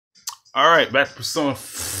Alright, back to Persona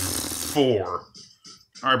 4.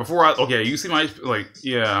 Alright, before I... Okay, you see my... Like,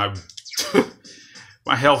 yeah,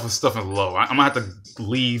 my health and stuff is low. I'm gonna have to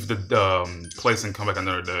leave the place and come back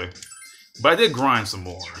another day. But I did grind some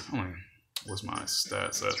more. What's my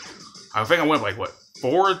stats at? I think I went like, what,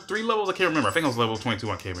 3 levels? I can't remember. I think I was level 22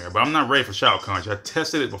 when I came here. But I'm not ready for Shadow Kanji. I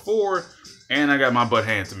tested it before, and I got my butt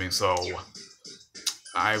handed to me, so...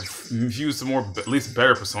 I've used some more, at least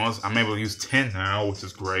better personas. I'm able to use 10 now, which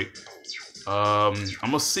is great. I'm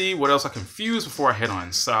gonna see what else I can fuse before I head on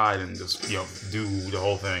inside and just, you know, do the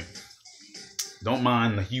whole thing. Don't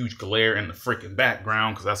mind the huge glare in the freaking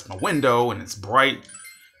background, because that's my window, and it's bright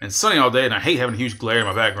and sunny all day, and I hate having a huge glare in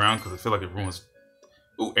my background, because I feel like it ruins...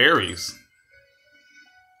 Ooh, Aries.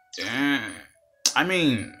 I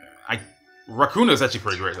mean, Rakuna is actually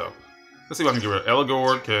pretty great, though. Let's see if I can get rid of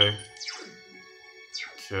Eligor, okay.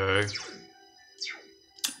 Okay.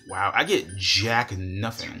 Wow, I get jack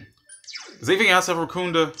nothing. Does anything else have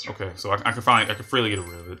Rakunda? Okay, so I can freely get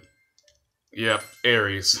rid of it. Yep,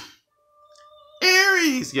 Aries.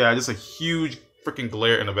 Aries! Yeah, just a huge freaking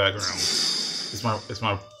glare in the background. It's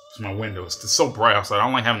my window. It's so bright outside. I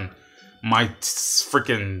don't like having my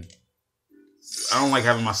freaking... I don't like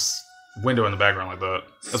having my window in the background like that.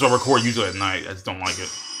 That's why I record usually at night. I just don't like it.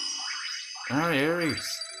 Alright,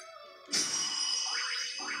 Aries.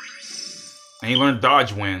 And he learned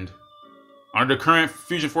Dodge Wind. Under the current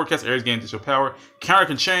fusion forecast, Aries gain additional power. Counter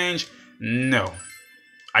can change? No.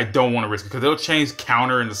 I don't want to risk it, because they'll change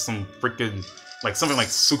counter into some freaking, like something like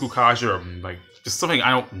Tsukukaja, or like just something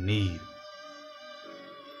I don't need.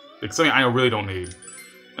 Like something I really don't need.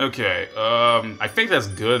 Okay, I think that's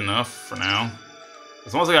good enough for now.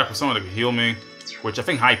 As long as I got Persona that can heal me, which I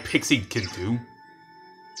think High Pixie can do.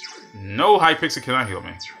 No High Pixie cannot heal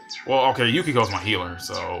me. Well, okay, Yukiko's my healer,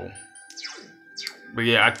 so... But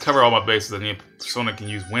yeah, I cover all my bases. I need a Persona that can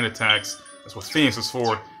use wind attacks. That's what Phoenix is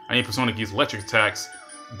for. I need a Persona that can use electric attacks.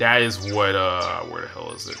 That is what, where the hell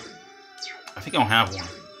is it? I think I don't have one.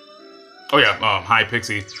 Oh yeah, High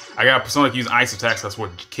Pixie. I got a Persona that can use ice attacks. That's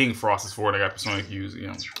what King Frost is for. And I got a Persona that can use, you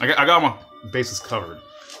know. I got all my bases covered.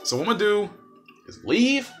 So what I'm gonna do is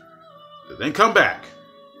leave, then come back.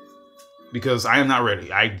 Because I am not ready.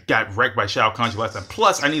 I got wrecked by Shadow Kanji last time.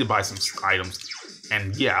 Plus, I need to buy some items.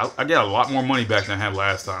 And yeah, I got a lot more money back than I had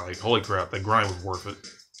last time. Like, holy crap, that grind was worth it.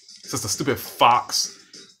 It's just a stupid fox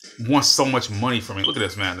wants so much money from me. Look at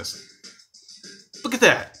this madness. Look at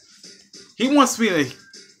that. He wants me to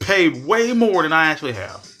pay way more than I actually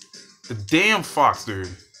have. The damn fox, dude.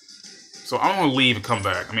 So I'm gonna leave and come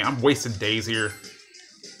back. I mean, I'm wasting days here.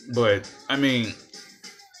 But, I mean,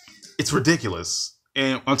 it's ridiculous.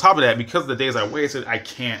 And on top of that, because of the days I wasted, I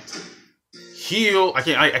can't heal. I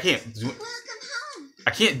can't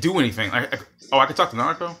do anything. Oh, I can talk to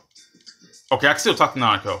Nanako? Okay, I can still talk to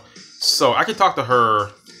Nanako. So I can talk to her,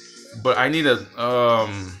 but I need a I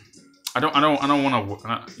don't want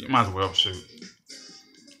to. You might as well shoot,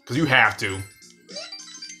 because you have to.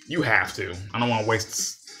 You have to. I don't want to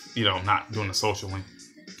waste, you know, not doing the social link.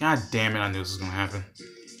 God damn it! I knew this was gonna happen.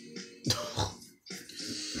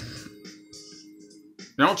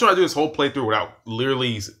 Now I'm trying to do this whole playthrough without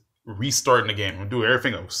literally restarting the game. I'm gonna do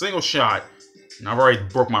everything a single shot. And I've already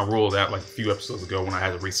broke my rule of that like a few episodes ago when I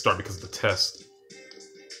had to restart because of the test.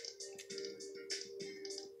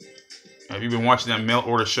 Have you been watching that mail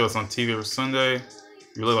order shows on TV every Sunday?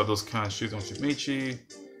 You really like those kind of shoes, don't you, Michi?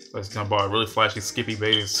 Last time I bought a really flashy Skippy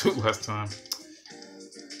bathing suit last time.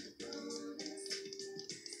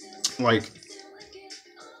 Like,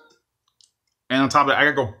 and on top of that, I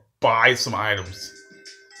gotta go buy some items.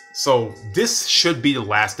 So this should be the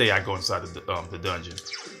last day I go inside the dungeon.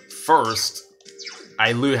 First,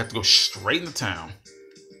 I literally have to go straight into town.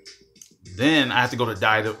 Then I have to go to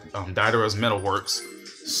Daidara's Metalworks,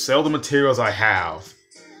 sell the materials I have,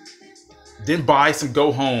 then buy some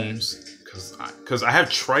go-homes, because I have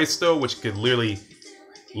Tristo, which could literally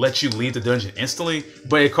let you leave the dungeon instantly,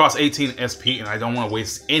 but it costs 18 SP, and I don't want to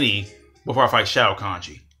waste any before I fight Shadow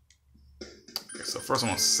Kanji. Okay, so first I'm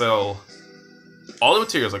going to sell all the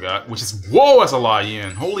materials I got, which is, whoa, that's a lot of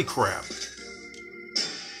yen. Holy crap.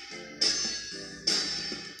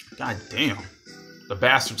 God damn. The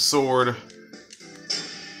bastard sword.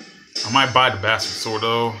 I might buy the bastard sword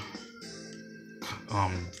though.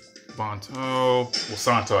 Bonto. Well,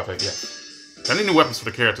 Santo, I think, yeah. I need new weapons for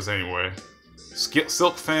the characters anyway.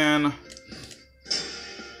 Silk fan.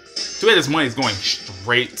 Too bad this money is going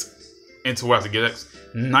straight into what I have to get next.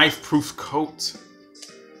 Knife proof coat.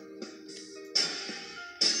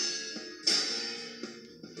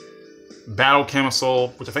 Battle camisole,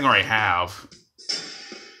 which I think I already have.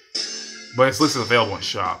 But it's listed available in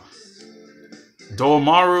shop.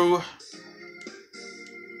 Dolomaru,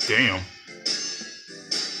 Damn.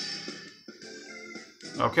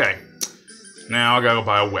 Okay. Now I gotta go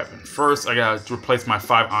buy a weapon. First, I gotta replace my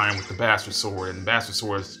 5 iron with the bastard sword, and the bastard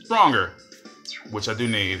sword is stronger, which I do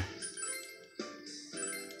need.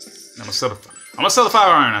 I'm gonna sell the 5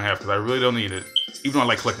 iron I have because I really don't need it, even though I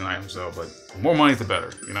like collecting items though. But the more money, the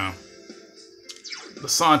better, you know. The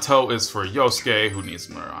Santo is for Yosuke, who needs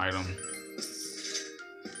another item.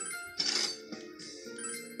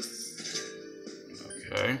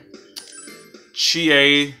 Okay.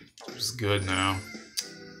 Chie is good now.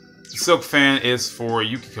 The Silk Fan is for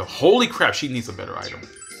Yukiko. Holy crap, she needs a better item.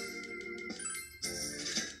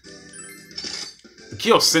 The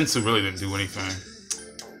Kyo Sensu really didn't do anything.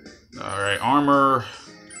 Alright, armor.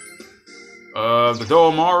 The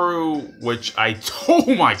Doamaru, which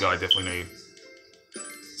oh my god, I definitely need.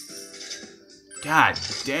 God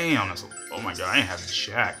damn, that's oh my god, I ain't have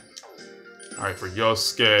jack. Alright, for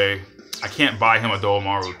Yosuke, I can't buy him a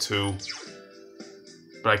Doamaru 2.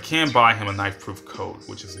 But I can buy him a knife-proof coat,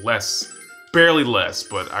 which is less, barely less,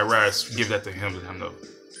 but I'd rather give that to him than him to...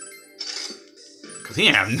 Because he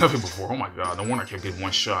ain't had nothing before, oh my god, no wonder I kept getting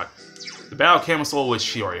one shot. The Battle Camisole, which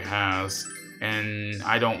she already has, and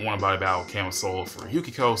I don't want to buy a Battle Camisole for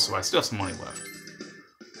Yukiko, so I still have some money left.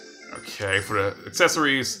 Okay, for the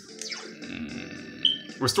accessories...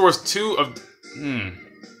 restores 2 of...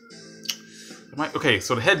 Okay,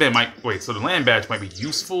 so the headband might... Wait, so the land badge might be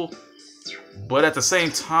useful... But at the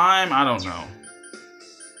same time, I don't know.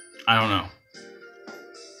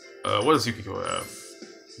 What does Yukiko have?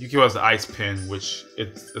 Yukiko has the ice pin, which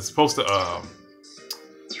it's supposed to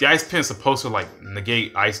the ice pin is supposed to like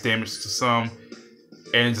negate ice damage to some.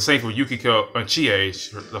 And the same for Yukiko and Chie,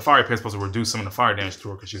 the fire pin is supposed to reduce some of the fire damage to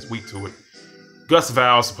her because she's weak to it. Gust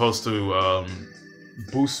Vow is supposed to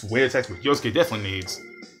boost wind attacks, which Yosuke definitely needs.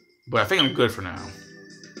 But I think I'm good for now.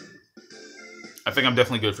 I think I'm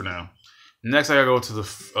definitely good for now. Next, I gotta go to the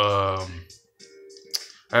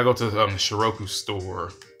the Shiroku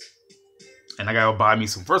store, and I gotta buy me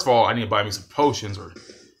some. First of all, I need to buy me some potions or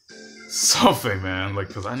something, man. Like,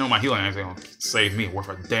 cause I know my healing ain't gonna save me worth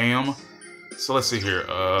a damn. So let's see here.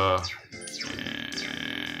 I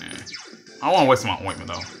don't want to waste my ointment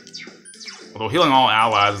though. Although healing all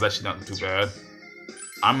allies is actually not too bad.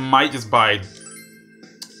 I might just buy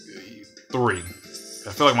 3.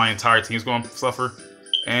 I feel like my entire team's gonna suffer.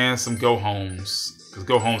 And some go-homes, because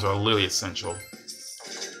go-homes are literally essential.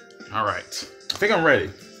 Alright. I think I'm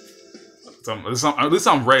ready. So, at least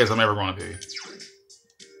I'm ready as I'm ever going to be.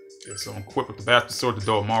 Okay, so I'm equipped with the Bastard Sword, the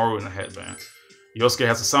Doamaru, and the headband. Yosuke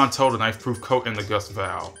has the Santo, the knife-proof coat, and the Gust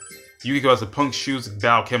Vow. Yukiko has the punk shoes, the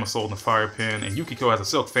Battle Camisole, and the fire pin. And Yukiko has a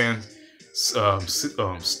silk fan,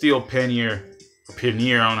 steel pannier, or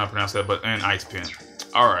pannier, I don't know how to pronounce that, but an ice pin.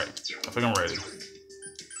 Alright. I think I'm ready.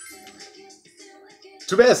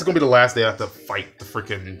 Too bad it's gonna be the last day I have to fight the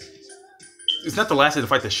freaking... It's not the last day to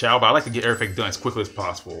fight the Shao, but I like to get everything done as quickly as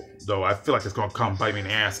possible. Though I feel like it's gonna come bite me in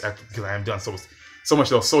the ass after, because I haven't done so much of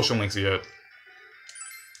those social links yet.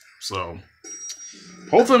 So...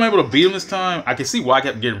 Hopefully I'm able to beat him this time. I can see why I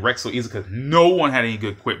kept getting wrecked so easy, because no one had any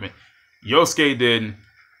good equipment. Yosuke didn't.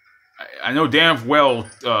 I know damn well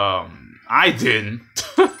I didn't.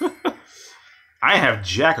 I have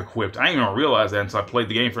Jack equipped. I didn't even realize that until I played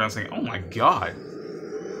the game for it. I was thinking, oh my god.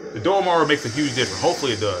 The Doamaru makes a huge difference.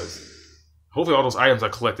 Hopefully it does. Hopefully all those items I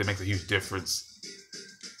collected makes a huge difference.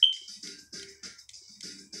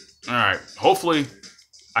 Alright. Hopefully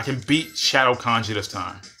I can beat Shadow Kanji this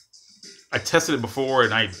time. I tested it before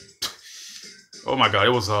and oh my god, it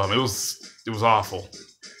was awful.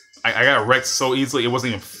 I got wrecked so easily, it wasn't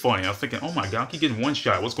even funny. I was thinking, oh my god, I keep getting one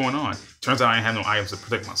shot. What's going on? Turns out I didn't have no items to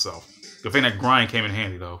protect myself. Good thing that grind came in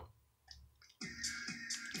handy though.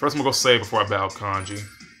 First I'm gonna go save before I battle Kanji.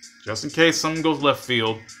 Just in case something goes left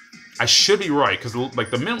field. I should be right, because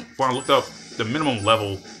like when I looked up the minimum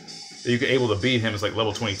level that you can able to beat him is like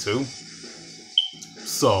level 22.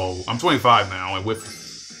 So I'm 25 now, and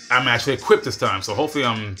I'm actually equipped this time. So hopefully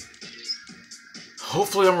I'm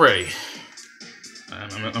ready.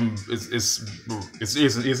 It's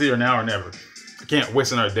either now or never. I can't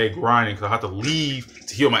waste another day grinding because I have to leave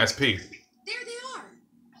to heal my SP. There they are.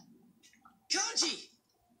 Kanji.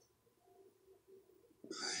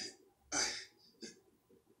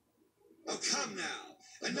 Oh, come now.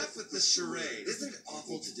 Enough with the charade. Isn't it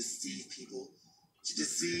awful to deceive people? To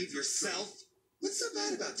deceive yourself? What's so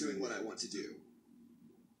bad about doing what I want to do?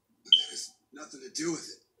 That has nothing to do with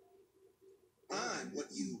it. I'm what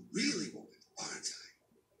you really want, aren't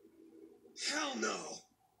I? Hell no.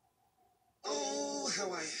 Oh,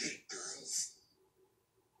 how I hate girls.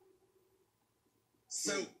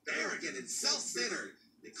 So arrogant and self-centered.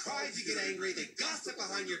 They cry if you get angry. They gossip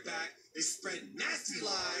behind your back. They spread nasty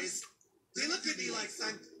lies. They look at me like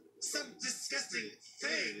some disgusting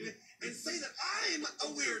thing and say that I'm a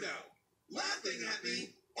weirdo, laughing at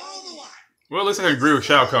me all the while. Well, at least I can agree with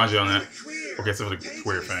Shao Kanji on that. Okay, so the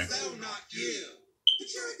queer thing. So not you.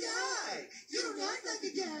 But you're a guy. You don't act like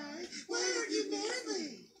a guy. Why aren't you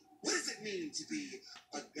manly? What does it mean to be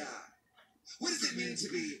a guy? What does it mean to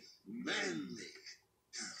be manly?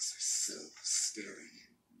 Girls are so scary.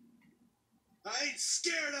 I ain't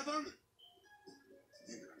scared of them.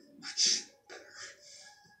 Men are much better.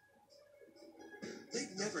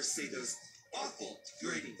 They'd never say those awful,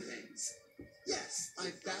 degrading things. Yes,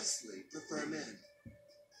 I vastly prefer men.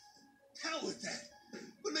 Hell with that.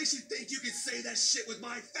 What makes you think you can say that shit with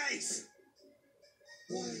my face?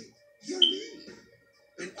 Why, you're me.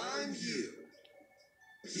 And I'm you.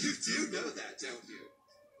 You do know that, don't you?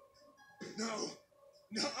 No.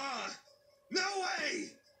 Nuh-uh. No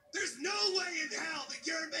way! There's no way in hell that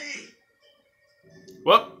you're me!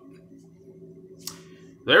 Well,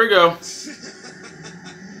 there we go.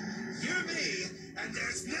 You're me, and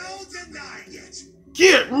there's no denying it.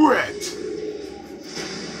 Get wrecked!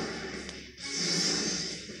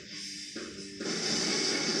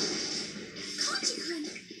 Kanji-kun!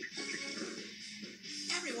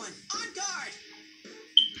 Everyone, on guard!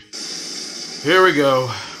 Here we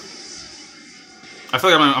go. I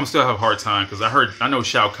feel like I'm still have a hard time because I know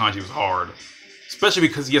Shao Kanji was hard, especially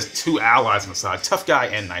because he has two allies on the side, tough guy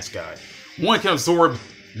and nice guy. One can absorb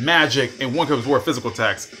magic and one can absorb physical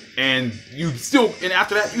attacks, and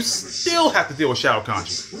after that you still have to deal with Shao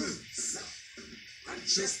Kanji. I'm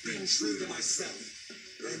just being true to myself,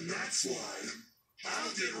 and that's why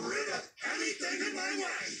I'll get rid of anything in my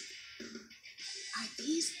way. Are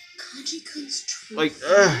these Kanji-kun's true Like,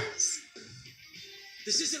 friends?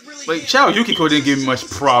 This isn't really Like, Chao Yukiko didn't give me much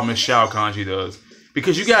problem as Shao Kanji does.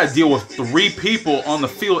 Because you gotta deal with 3 people on the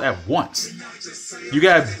field at once. You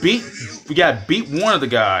gotta beat one of the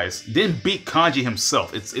guys, then beat Kanji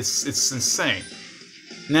himself. It's insane.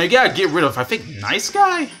 Now you gotta get rid of, I think, Nice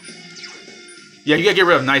Guy? Yeah, you gotta get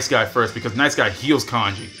rid of Nice Guy first, because Nice Guy heals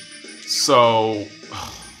Kanji. So,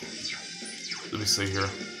 let me see here.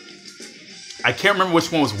 I can't remember which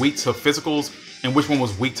one was weak to physicals and which one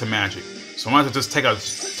was weak to magic. So I might have to just take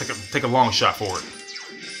a long shot for it.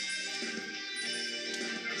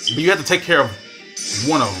 But you have to take care of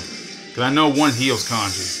one of them. Because I know one heals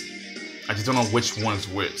Kanji. I just don't know which one's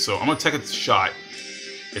which. So I'm gonna take a shot.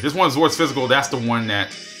 If this one absorbs physical, that's the one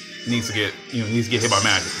that needs to get hit by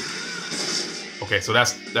magic. Okay, so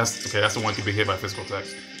that's the one that can be hit by physical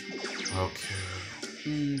attacks. Okay.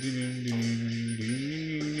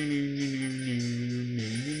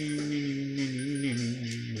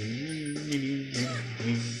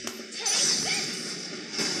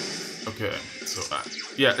 Okay, so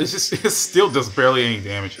yeah, it still does barely any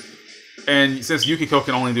damage, and since Yukiko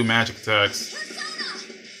can only do magic attacks.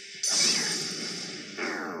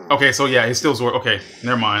 Okay, so yeah, it still Zord. Okay,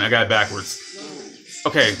 never mind, I got it backwards.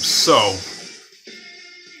 Okay, so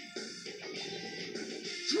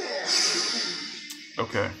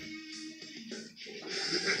okay,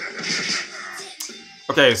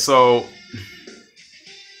 so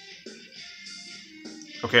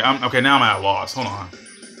now I'm at a loss. Hold on.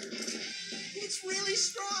 It's really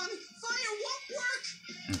strong. Fire won't work.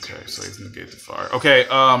 Okay, so he's gonna get the fire. Okay,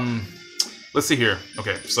 let's see here.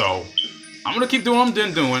 Okay, so I'm gonna keep doing what I've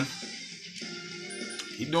been doing.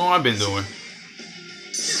 Keep doing what I've been doing.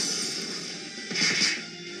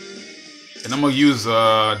 And I'm gonna use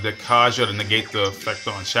the Kaja to negate the effect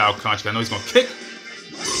on Shao Kanji. I know he's gonna kick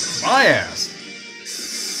my ass.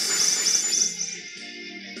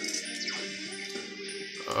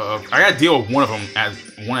 I gotta deal with one of them at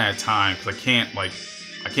a time because I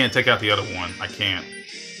can't take out the other one. I can't.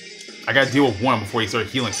 I gotta deal with one before he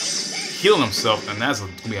starts healing himself, and that's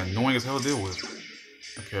gonna be annoying as hell to deal with.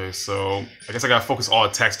 Okay, so I guess I gotta focus all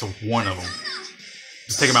attacks to one of them.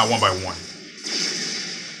 Just take them out one by one.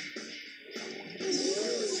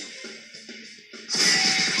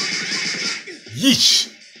 Yeesh!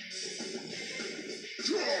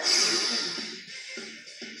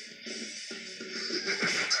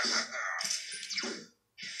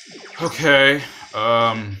 Okay,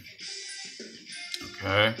 okay.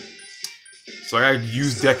 So I gotta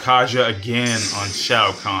use Dekaja again on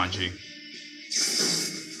Shao Kanji.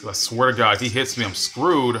 Cause I swear to God, if he hits me, I'm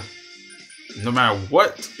screwed. No matter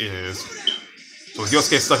what it is. So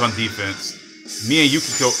Yosuke's stuck on defense. Me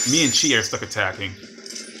and Chi are stuck attacking.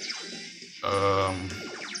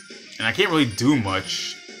 And I can't really do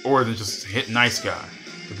much, or than just hit Nice Guy.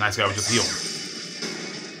 Because Nice Guy would just heal him.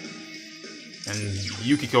 And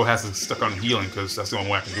Yukiko has to stuck on healing because that's the only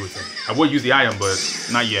way I can do it. I would use the item, but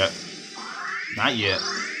not yet. Not yet.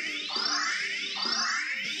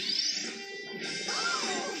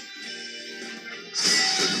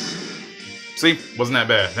 See? Wasn't that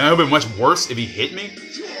bad. That would have been much worse if he hit me.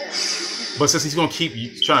 But since he's going to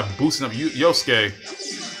keep trying to boosting up Yosuke,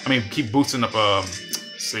 I mean, keep boosting up,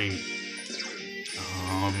 let's see.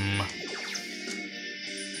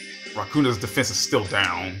 Rakuna's defense is still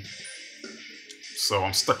down. So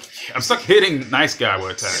I'm stuck hitting nice guy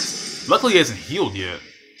with attacks. Luckily he hasn't healed yet.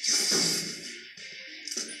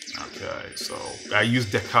 Okay, so I use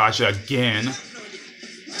Dekaja again.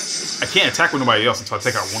 I can't attack with nobody else until I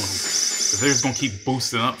take out one of them. Because they're just gonna keep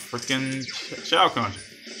boosting up freaking Shao Kanji.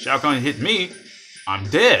 Shao Kanji hit me, I'm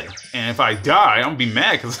dead. And if I die, I'm gonna be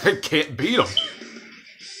mad because I can't beat him.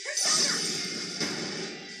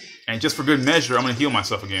 And just for good measure, I'm gonna heal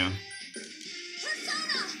myself again.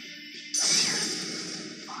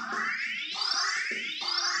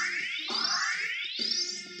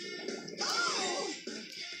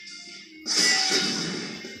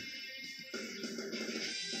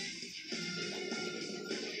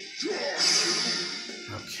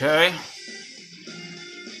 Okay.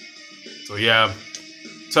 So yeah,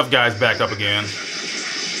 tough guy's back up again.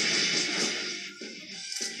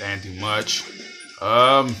 Didn't do much.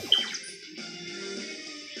 Oh,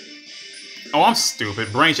 I'm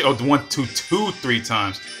stupid. Brain check. Oh, 1, 2, 2, 3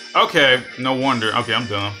 times. Okay, no wonder. Okay, I'm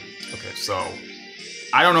done. Okay, so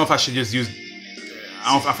I don't know if I should just use.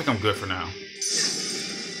 I think I'm good for now.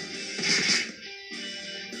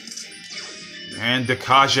 And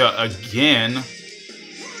Dekaja again.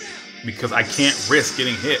 Because I can't risk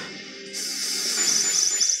getting hit.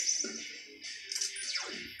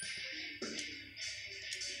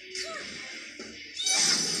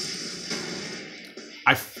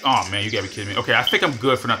 Oh man, you gotta be kidding me. Okay, I think I'm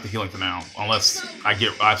good for not the healing for now. Unless I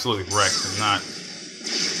get absolutely wrecked and not.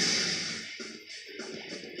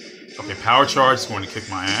 Okay, power charge is going to kick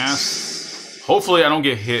my ass. Hopefully I don't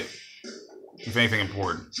get hit with anything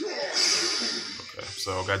important. Okay,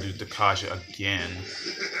 so I gotta do Dekaja again.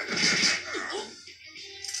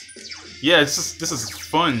 Yeah, this is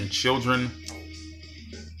fun, children.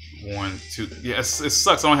 1, 2. Yeah, it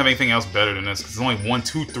sucks. I don't have anything else better than this because it's only 1,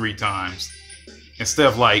 2, 3 times instead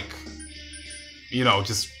of like, you know,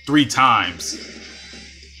 just 3 times.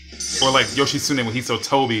 Or like Yoshitsune when he's so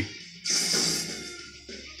Toby.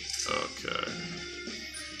 Okay.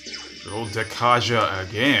 Good old Dekaja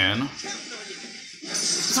again.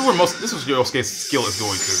 This is where Yosuke's skill is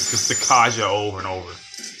going to. Just Dekaja over and over,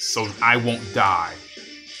 so I won't die.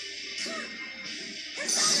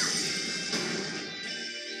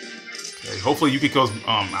 Okay, hopefully Yukiko's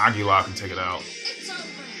Agila can take it out.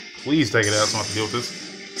 Please take it out so I don't have to deal with this.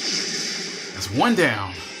 That's 1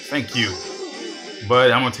 down. Thank you.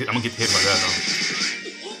 But I'm gonna get hit by that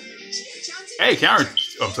though. Hey, counter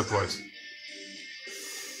took place.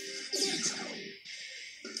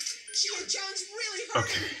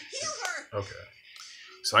 Okay. Okay.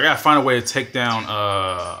 So I gotta find a way to take down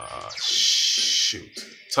shoot.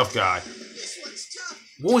 Tough guy.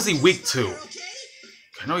 What was he weak to?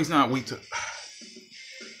 I know he's not weak to.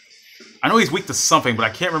 I know he's weak to something, but I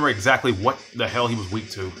can't remember exactly what the hell he was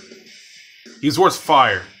weak to. He's worse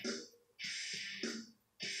fire.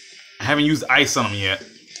 I haven't used ice on him yet.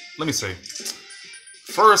 Let me see.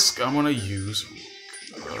 First, I'm gonna use.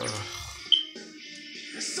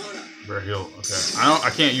 Better heal. Okay.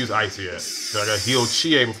 I can't use ice yet. So I gotta heal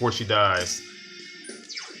Chie before she dies.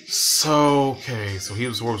 So okay. So he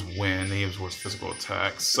absorbs wind. He absorbs physical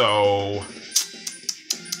attack. So.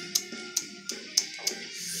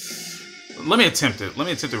 Let me attempt it. Let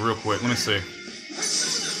me attempt it real quick. Let me see.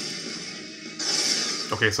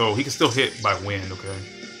 Okay, so he can still hit by wind, okay.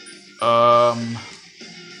 I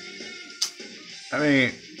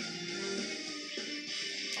mean...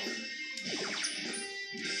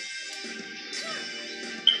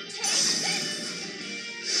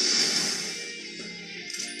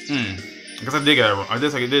 I guess I did get it wrong. I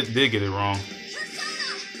guess I did get it wrong.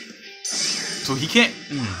 So he can't...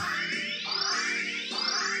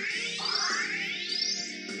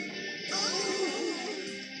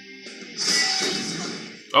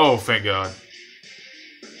 Oh, thank God.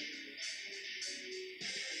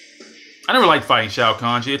 I never liked fighting Shao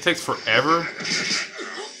Kanji. It takes forever.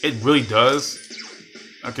 It really does.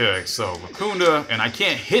 Okay, so Rakunda, and I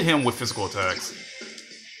can't hit him with physical attacks.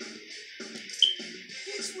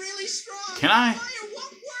 It's really strong. Can I? Fire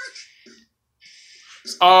won't work.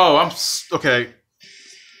 Oh, okay.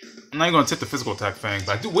 I'm not even gonna tip the physical attack thing,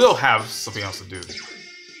 but I will have something else to do.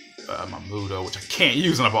 My Mudo, which I can't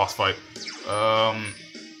use in a boss fight.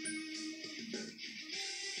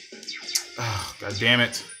 Oh, God damn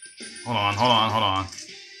it. Hold on.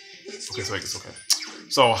 Okay, so it's okay.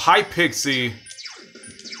 So, hi, Pixie.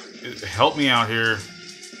 Help me out here.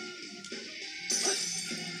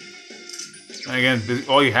 And again,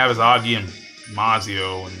 all you have is Agi and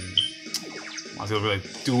Mazio, and Mazio doesn't really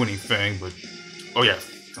do anything, but... Oh yeah,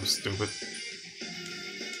 I'm stupid.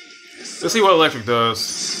 Let's see what electric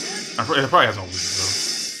does. It probably has no weakness,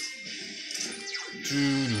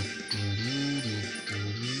 though.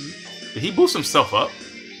 Did he boost himself up?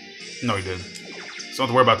 No, he didn't. So don't have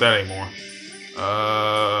to worry about that anymore.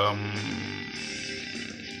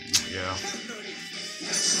 Yeah.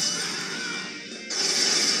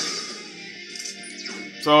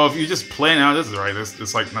 So if you just play now, this is right.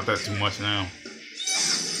 It's like not that too much now.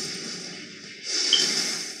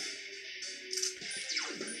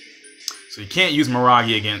 So you can't use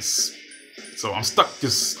Miragi against. So I'm stuck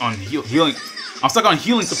just on healing. I'm stuck on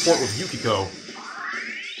healing support with Yukiko.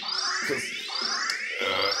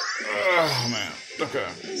 Oh man. Okay.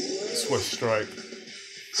 Swift strike.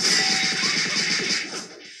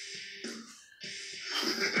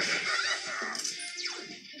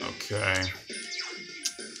 Okay.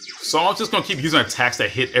 So I'm just gonna keep using attacks that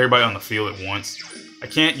hit everybody on the field at once. I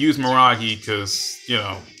can't use Miragi because, you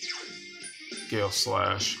know, Gale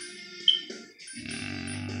Slash.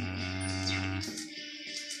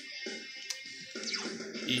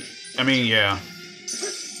 I mean, yeah.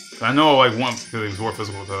 I know, like, one because he absorbed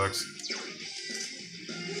physical attacks.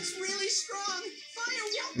 It's really strong.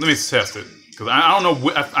 Fire. Let me test it because I don't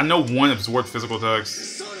know. I know one absorbed physical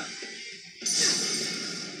attacks.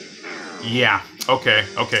 Yeah. Okay.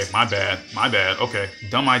 My bad. Okay.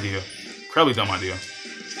 Dumb idea. Incredibly dumb idea.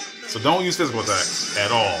 So don't use physical attacks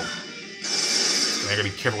at all. I gotta be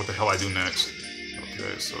careful what the hell I do next.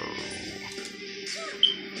 Okay, so...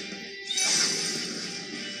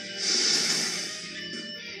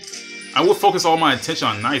 I will focus all my attention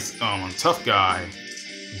on on Tough Guy,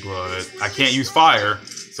 but I can't use fire,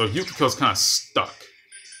 so Yukiko's kind of stuck.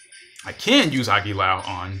 I can use Agilao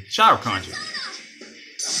on Shadow Kanji.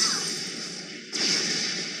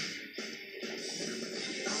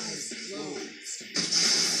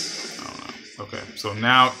 Okay, so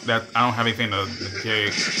now that I don't have anything to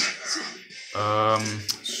negate,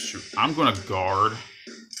 shoot, I'm gonna guard. I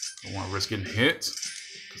don't want to risk getting hit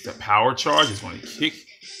because that power charge is going to kick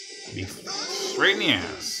me straight in the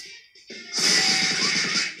ass.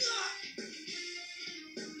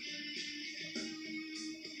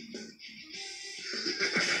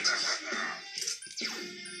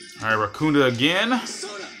 All right, Rakunda again.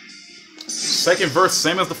 Second verse,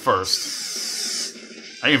 same as the first.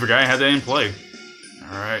 I even forgot I had that in play.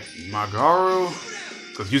 Alright, Magaru.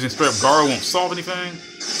 Because using straight up Garu won't solve anything.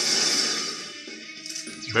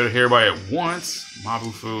 Better hear everybody at once.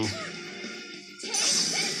 Mabufu.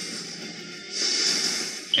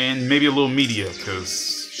 And maybe a little media,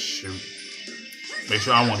 because, shoot. Make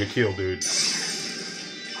sure I don't want to get killed, dude.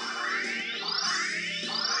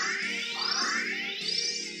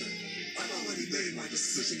 I've already made my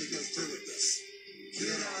decision to go through with this.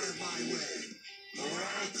 Get out of my way, or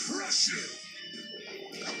I'll crush you.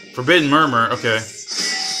 Forbidden Murmur, okay.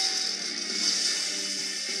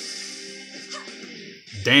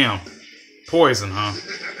 Damn. Poison, huh?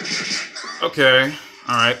 Okay.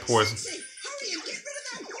 Alright, poison.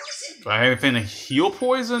 Do I have anything to heal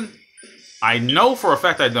poison? I know for a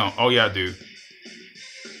fact I don't. Oh yeah, I do.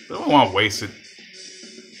 But I don't want to waste it.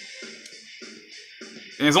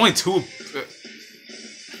 And there's only two...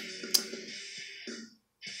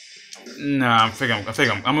 Nah, I'm gonna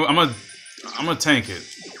tank it.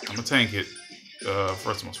 I'm gonna tank it.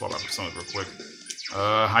 First I'm gonna swap out something real quick.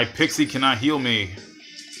 Hi Pixie cannot heal me.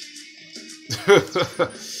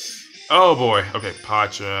 Oh boy. Okay,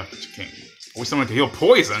 Pacha. But you can't. I wish someone could heal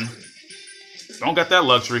poison. Don't got that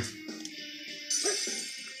luxury.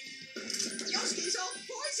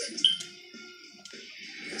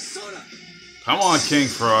 Come on, King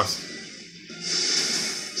Frost.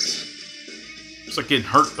 Looks like getting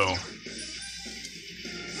hurt though.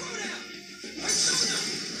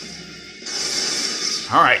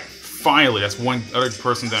 Alright, finally, that's one other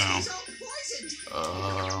person down.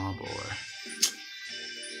 Oh boy.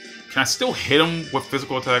 Can I still hit him with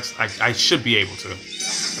physical attacks? I should be able to. I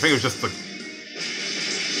think it was just the...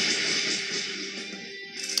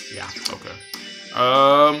 Yeah, okay.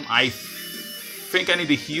 I think I need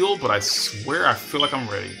to heal, but I swear I feel like I'm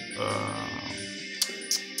ready.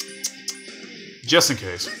 Just in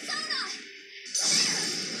case.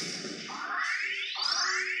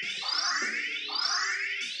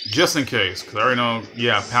 Just in case, because I already know,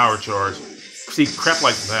 yeah, power charge. See, crap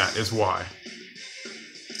like that is why.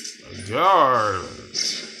 Guard.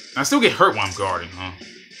 I still get hurt while I'm guarding, huh?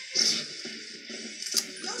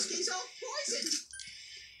 Yosuke's all poisoned.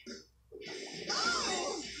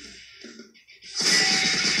 Oh!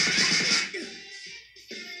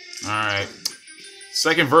 Alright.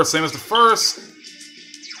 Second verse, same as the first.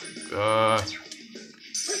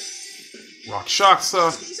 Rakshasa.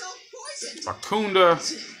 Yosuke's all poisoned. Rakunda.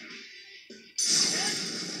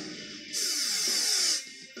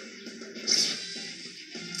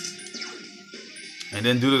 And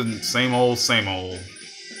then do the same old, same old.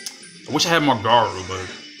 I wish I had more Garu, but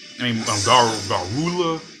I mean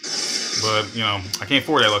Garula, but you know I can't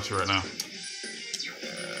afford that luxury right now.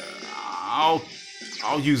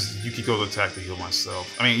 I'll use Yukiko's attack to heal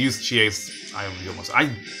myself. I mean, use Chie's item to heal myself. I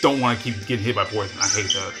don't want to keep getting hit by poison. I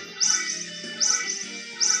hate that.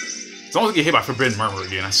 It's almost get hit by Forbidden Murmur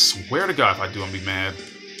again. I swear to God, if I do, I'm gonna be mad.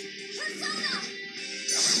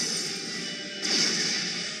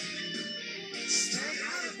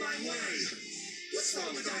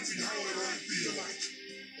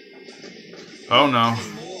 Oh no. Are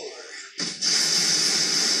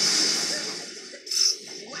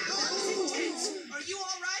you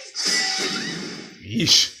all right?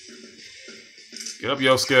 Yeesh. Get up,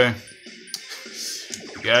 Yosuke.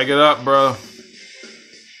 You gotta get up, bro.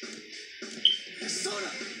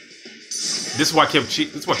 This is why I kept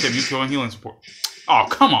Yukiko and healing support. Oh,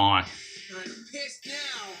 come on. I'm pissed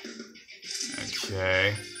now.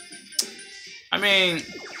 Okay. I mean,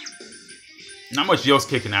 not much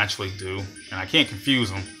Yosuke can actually do, and I can't confuse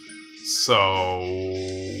him. So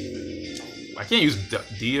I can't use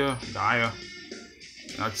Dia.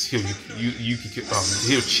 I'll just heal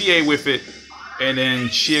heal Chie with it, and then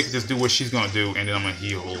Chie can just do what she's gonna do, and then I'm gonna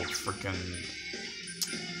heal freaking.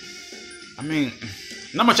 I mean,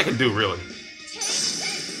 not much I can do really.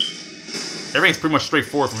 Everything's pretty much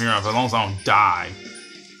straightforward from here on, as long as I don't die.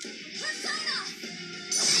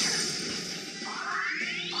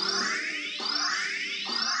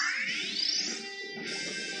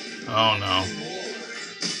 Oh no.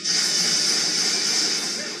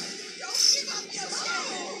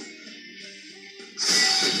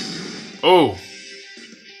 Oh.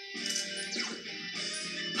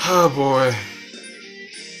 Oh boy.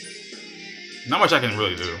 Not much I can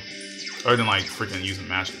really do. Other than like freaking using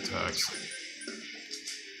magic attacks.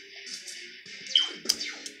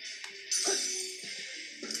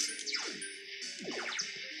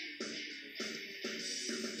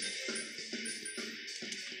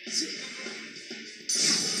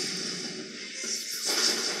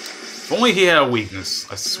 If only he had a weakness.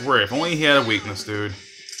 I swear, if only he had a weakness, dude.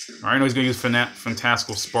 I know he's gonna use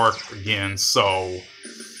Fantastical Spark again, so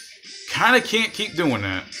kinda can't keep doing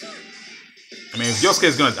that. I mean, if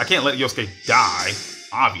Yosuke's gonna, I can't let Yosuke die,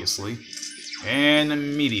 obviously. And the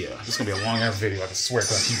media. This is gonna be a long ass video, I can swear,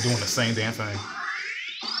 because I keep doing the same damn thing.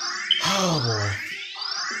 Oh boy.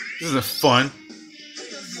 This isn't fun.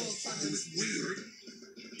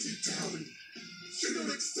 You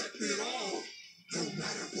don't accept me at all. No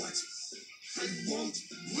matter what, I won't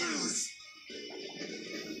lose.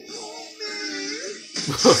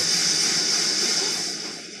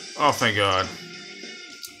 Oh, thank God.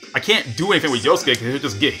 I can't do anything with Yosuke because he'll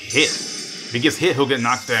just get hit. If he gets hit, he'll get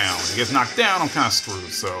knocked down. If he gets knocked down, I'm kind of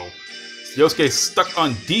screwed. So Yosuke's stuck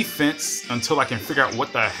on defense until I can figure out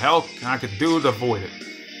what the hell I could do to avoid it.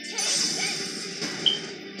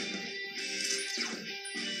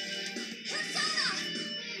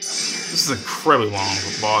 This is incredibly long,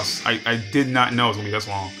 boss. I did not know it was going to be this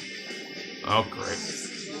long. Oh, great.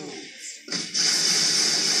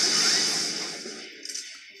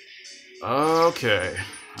 Okay.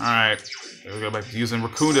 Alright. There we go, back to using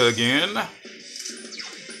Rakunda again.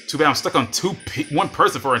 Too bad I'm stuck on one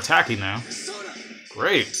person for attacking now.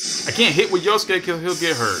 Great. I can't hit with Yosuke because he'll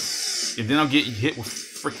get hurt. And then I'll get hit with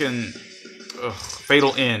freaking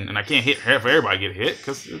Fatal End. And I can't have everybody get hit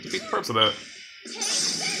because it's the purpose of that.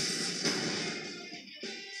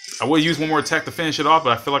 I will use one more attack to finish it off,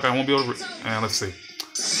 but I feel like I won't be able to... let's see.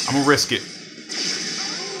 I'm going to risk it.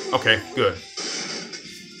 Okay, good.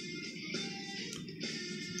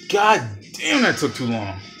 God damn, that took too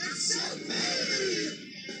long.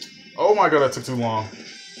 Oh my God, that took too long.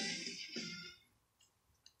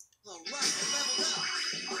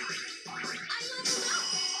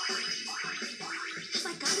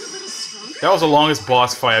 That was the longest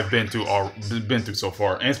boss fight I've been through so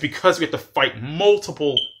far, and it's because we have to fight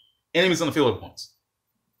multiple enemies on the field at once.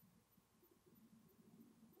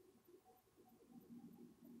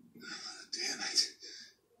 Damn it.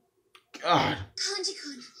 God.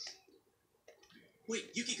 Kanji-kun. Wait,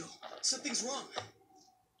 Yukiko, something's wrong.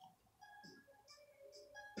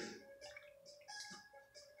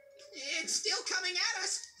 It's still coming at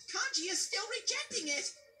us.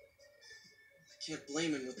 Can't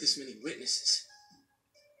blame him with this many witnesses.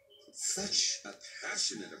 Such a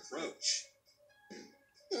passionate approach.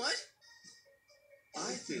 What?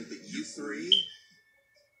 I think that you three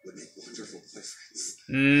would make wonderful boyfriends.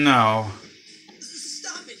 No.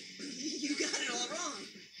 Stop it! You got it all wrong.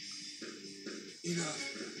 Enough.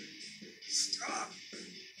 Stop.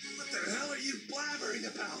 What the hell are you blabbering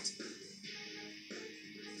about?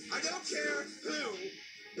 I don't care who.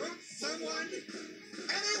 Won't someone,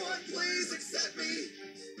 anyone please accept me?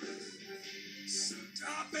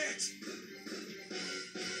 Stop it.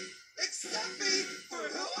 Accept me for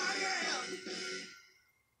who I am.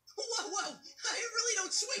 Whoa, whoa! I really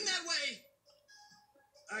don't swing that way!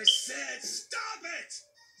 I said stop it.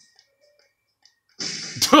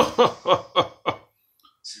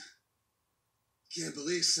 Can't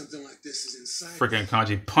believe something like this is inside. Freaking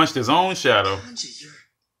Kanji punched his own shadow. Kanji, you're...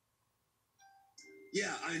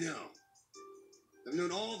 Yeah, I know. I've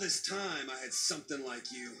known all this time I had something like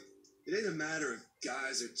you. It ain't a matter of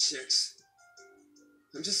guys or chicks.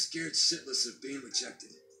 I'm just scared shitless of being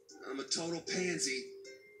rejected. I'm a total pansy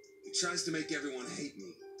who tries to make everyone hate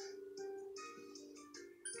me.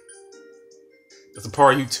 That's a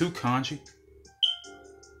part of you too, Kanji.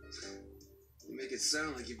 You make it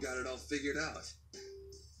sound like you've got it all figured out.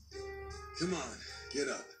 Come on, get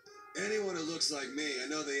up. Anyone who looks like me, I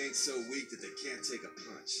know they ain't so weak that they can't take a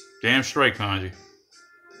punch. Damn straight, Kanji.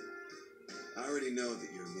 I already know that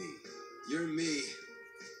you're me. You're me.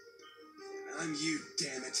 And I'm you,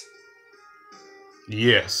 damn it.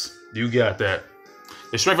 Yes, you got that.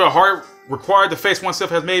 The strength of the heart required to face oneself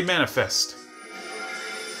has made manifest.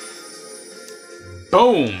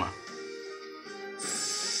 Boom!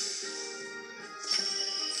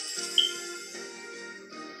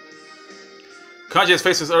 Kanji has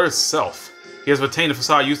faced his Earth's self. He has attained a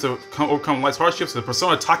facade used to overcome life's hardships, the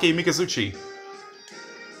persona Take Mikazuchi.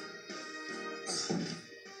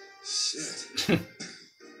 Shit.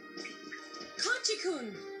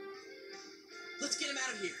 Kanji-kun! Let's get him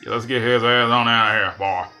out of here. Yeah, let's get his ass on out of here,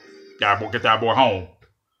 boy. Gotta get that boy home.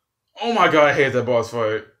 Oh my god, I hate that boss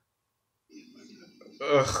fight.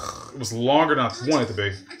 Ugh, it was longer than I wanted it to be.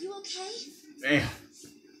 Are you okay? Damn.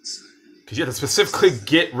 Because you had to specifically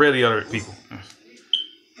get rid of the other people.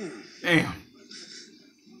 Damn.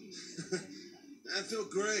 I feel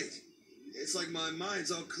great. It's like my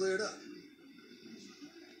mind's all cleared up.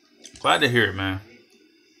 Glad to hear it, man.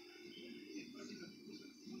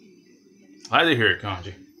 Glad to hear it,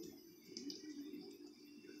 Kanji.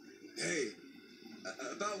 Hey,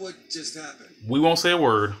 about what just happened. We won't say a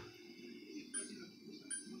word.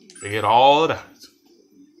 Forget all about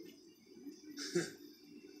it.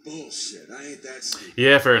 Bullshit, I ain't that stupid.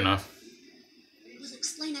 Yeah, fair enough. We'll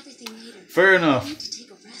explain everything later. Fair I enough. need to take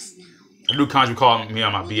a rest now. I knew Kanji called me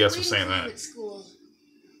on my We'll be BS for waiting saying for you that. at school.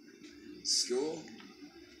 School?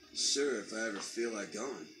 Sure, if I ever feel like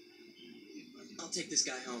going. I'll take this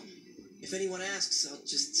guy home. If anyone asks, I'll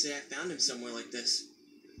just say I found him somewhere like this.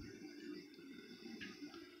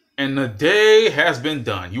 And the day has been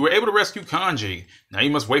done. You were able to rescue Kanji. Now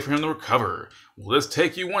you must wait for him to recover. Will this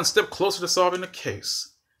take you one step closer to solving the case?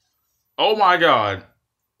 Oh my god.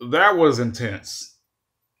 That was intense.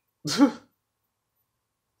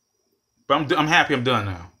 But I'm happy I'm done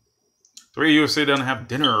now. 3 of you sit down and have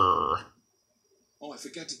dinner. Oh, I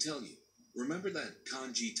forgot to tell you. Remember that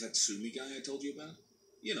Kanji Tatsumi guy I told you about?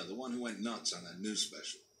 You know, the one who went nuts on that news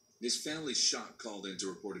special. His family's shop called in to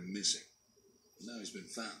report him missing. Now he's been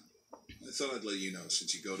found. I thought I'd let you know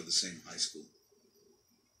since you go to the same high school.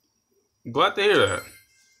 Glad to hear that.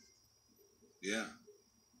 Yeah.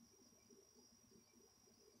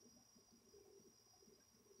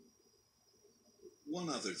 One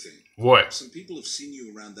other thing. What? Some people have seen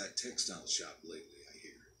you around that textile shop lately, I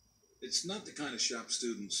hear. It's not the kind of shop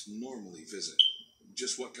students normally visit.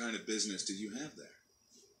 Just what kind of business did you have there?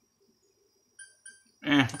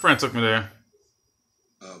 My friend took me there.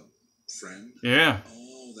 A friend? Yeah.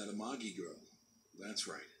 Oh, that Amagi girl. That's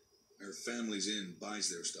right. Her family's in, buys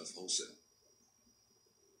their stuff wholesale.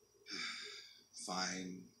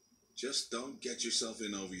 Fine. Just don't get yourself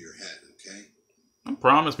in over your head, okay? I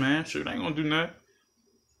promise, man. Shoot, I ain't gonna do nothing.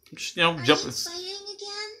 Just, you know, Are jump. you fighting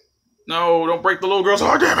again? No, don't break the little girl's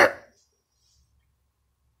heart, damn it!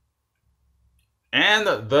 And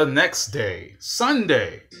the next day,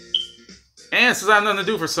 Sunday. And since I have nothing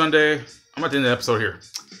to do for Sunday, I'm at the end of the episode here.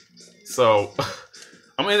 So,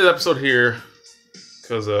 I'm gonna end the episode here.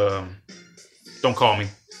 Because, don't call me.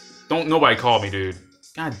 Don't nobody call me, dude.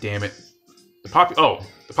 God damn it. The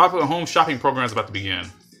popular home shopping program is about to begin.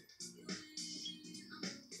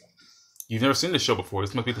 You've never seen this show before.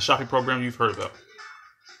 This must be the shopping program you've heard about.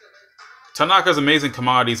 Tanaka's Amazing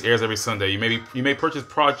Commodities airs every Sunday. You may purchase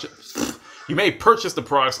the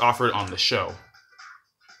products offered on the show.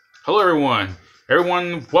 Hello, everyone.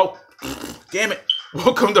 Damn it.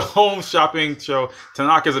 Welcome to Home Shopping Show,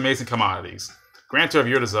 Tanaka's Amazing Commodities. Grantor of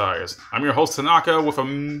your desires. I'm your host, Tanaka, with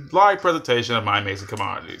a live presentation of my amazing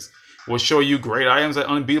commodities. We'll show you great items at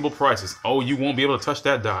unbeatable prices. Oh, you won't be able to touch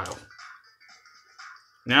that dial.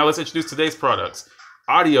 Now let's introduce today's products.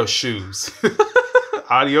 Audio shoes.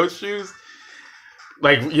 Audio shoes?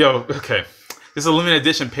 Like, yo, okay. This is a limited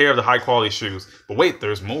edition pair of the high quality shoes. But wait,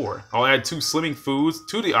 there's more. I'll add 2 slimming foods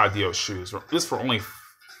to the Audio shoes. This for only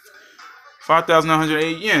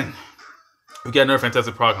 5,980 yen. We got another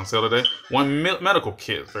fantastic product on sale today. 1 medical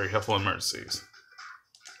kit. Very helpful in emergencies.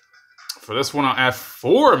 For this one, I'll add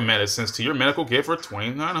 4 medicines to your medical kit for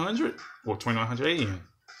 2,900 or 2,980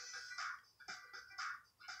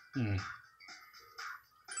 yen.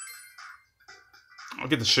 I'll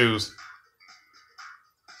get the shoes.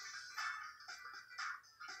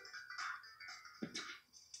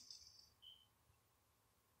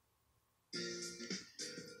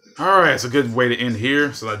 Alright, it's a good way to end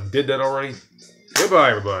here, so I did that already. Goodbye,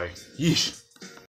 everybody. Yeesh.